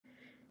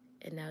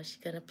and now she's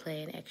gonna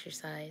play and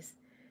exercise.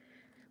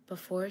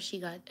 Before she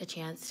got a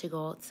chance to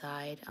go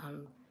outside,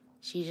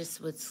 she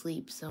just would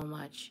sleep so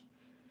much,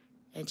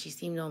 and she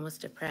seemed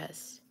almost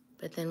depressed.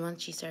 But then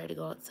once she started to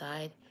go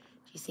outside,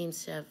 she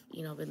seems to have,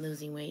 been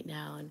losing weight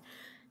now and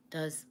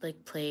does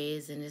like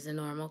plays and is a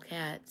normal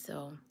cat.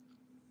 So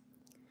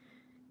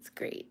it's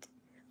great.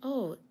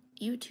 Oh,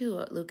 you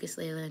too, Lucas,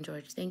 Layla, and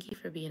George. Thank you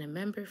for being a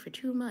member for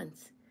 2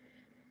 months.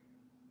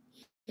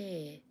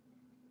 Yay.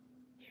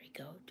 Here we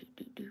go. Do,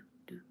 do, do,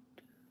 do, do,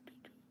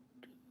 do,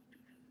 do.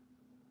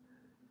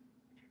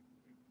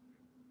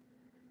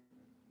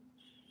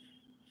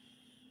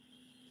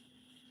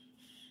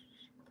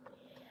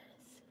 Yes.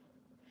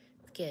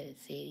 Let's get it,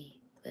 Sadie.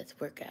 Let's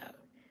work out.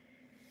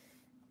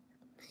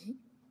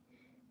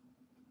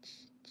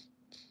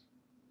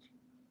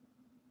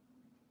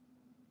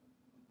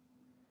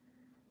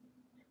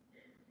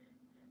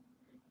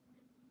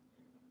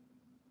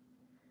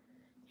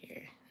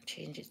 Here, I'll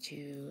change it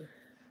to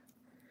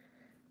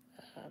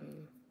which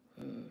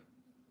one?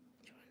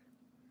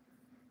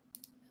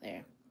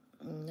 There.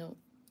 Nope.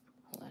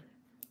 Hold on.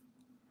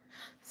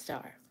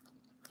 Star.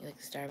 You like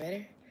the star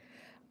better?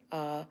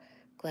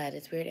 Glad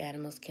it's weird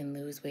animals can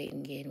lose weight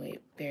and gain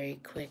weight very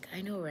quick. I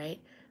know, right?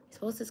 I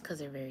suppose it's because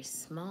they're very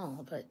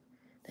small, but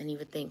then you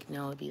would think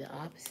no, it'd be the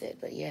opposite.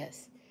 But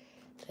yes,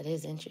 that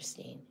is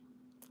interesting.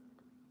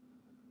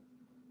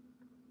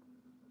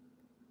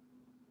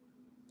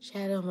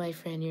 Shadow, my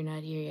friend, you're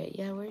not here yet.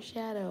 Yeah, where's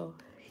Shadow?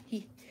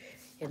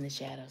 In the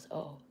shadows.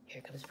 Oh,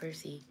 here comes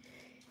Percy.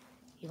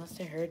 He must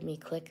have heard me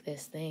click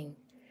this thing.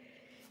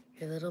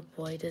 Your little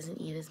boy doesn't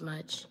eat as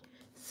much,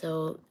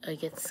 so I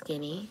get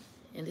skinny.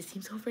 And it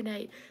seems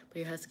overnight, but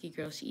your husky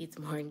girl, she eats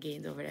more and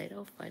gains overnight.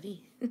 Oh,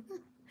 funny.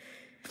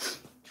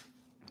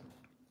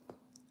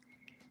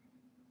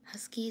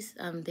 Huskies,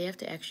 they have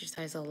to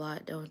exercise a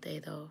lot, don't they,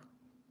 though?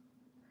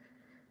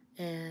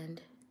 And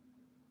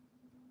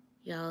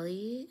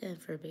Yali and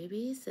Fur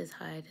Baby says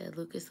hi to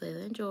Lucas,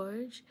 Layla, and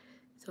George.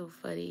 So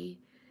funny.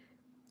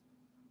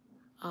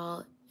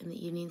 All in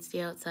the evening, stay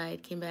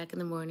outside, came back in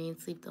the morning,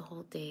 sleep the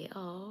whole day.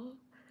 Oh,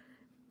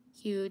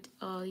 cute.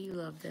 Oh, you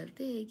love them.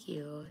 Thank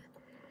you.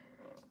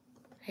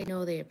 I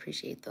know they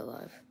appreciate the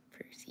love.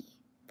 Percy.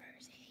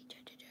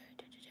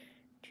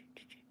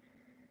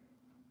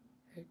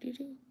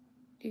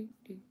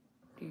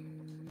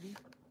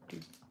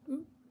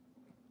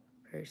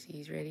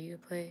 Percy's ready to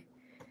play.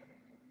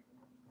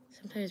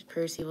 Sometimes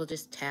Percy will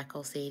just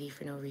tackle Sadie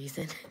for no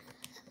reason.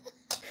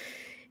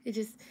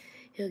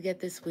 He'll get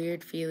this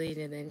weird feeling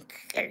and then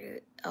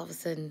all of a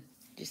sudden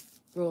just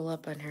roll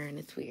up on her and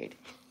it's weird.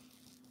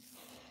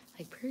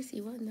 Like,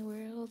 Percy, what in the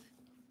world?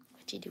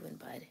 What you doing,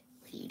 bud?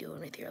 What are you doing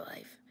with your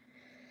life?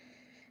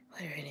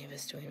 What are any of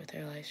us doing with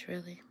our lives,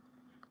 really?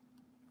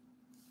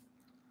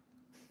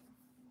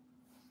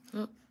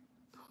 Oh,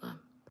 hold on.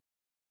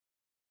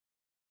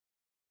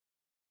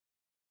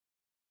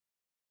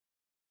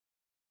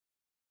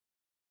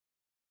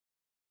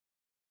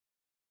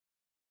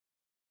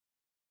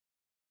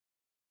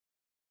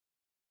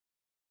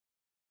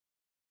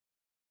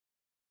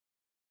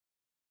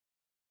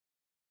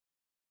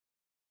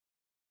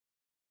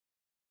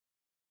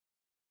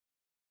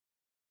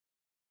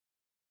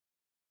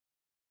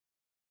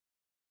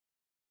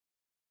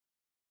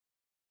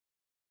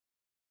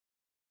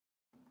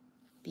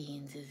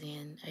 Beans is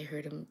in. I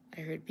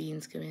heard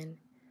Beans come in.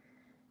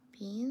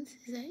 Beans,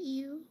 is that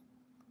you?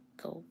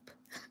 Gulp.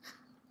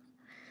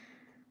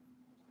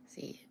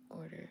 See,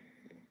 order.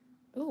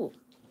 Oh,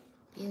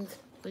 Beans,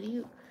 what do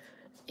you...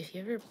 If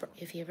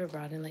you ever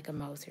brought in like a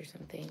mouse or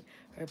something,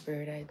 or a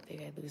bird, I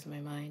think I'd lose my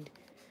mind.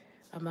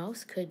 A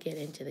mouse could get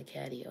into the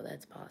catio,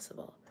 that's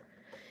possible.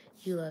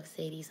 You love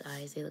Sadie's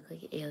eyes, they look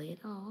like an alien.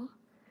 Oh,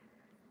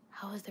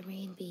 how was the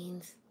rain,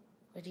 Beans?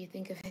 What do you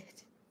think of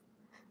it?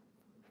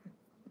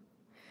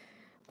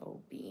 Oh,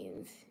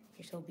 Beans,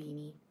 you're so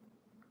beanie.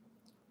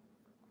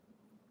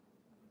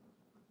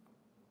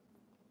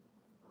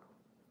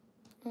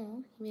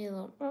 Oh, he made a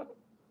little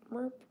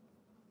merp,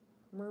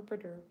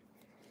 merpader.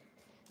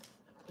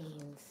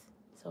 Beans.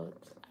 So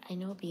I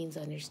know Beans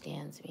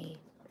understands me.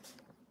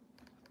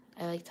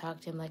 I like talk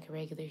to him like a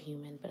regular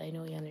human, but I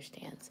know he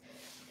understands.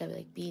 I gotta be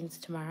like, Beans,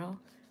 tomorrow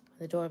when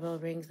the doorbell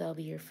rings, that'll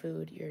be your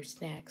food, your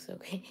snacks,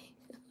 okay?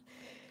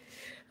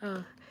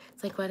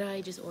 It's like, why don't I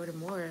just order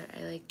more?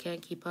 I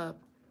can't keep up.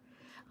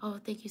 Oh,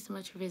 thank you so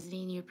much for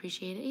visiting. You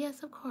appreciate it?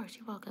 Yes, of course.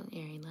 You're welcome,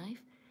 Airing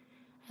Life.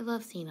 I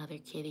love seeing other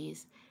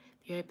kitties.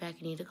 Be right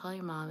back. You need to call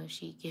your mom if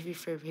she give your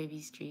fur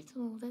babies treats.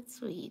 Oh, that's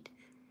sweet.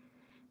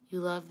 You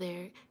love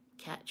their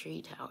cat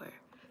tree tower.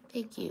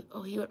 Thank you.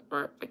 Oh, he went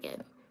burp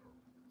again.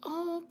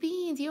 Oh,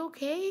 Beans, you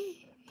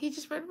okay? He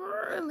just went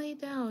and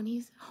laid down.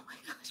 Oh my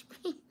gosh,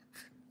 Beans.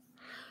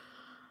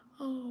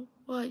 Oh,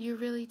 what? You're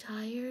really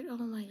tired? Oh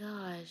my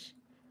gosh.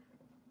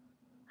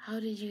 How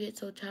did you get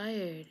so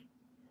tired?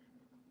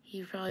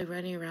 You're probably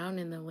running around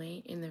in the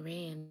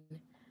rain.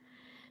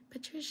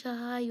 Patricia,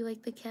 hi, you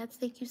like the cats?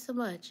 Thank you so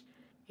much.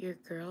 Your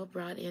girl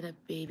brought in a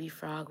baby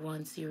frog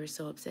once. You were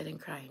so upset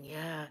and crying.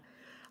 Yeah,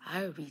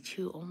 I would be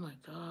too. Oh my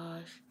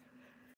gosh.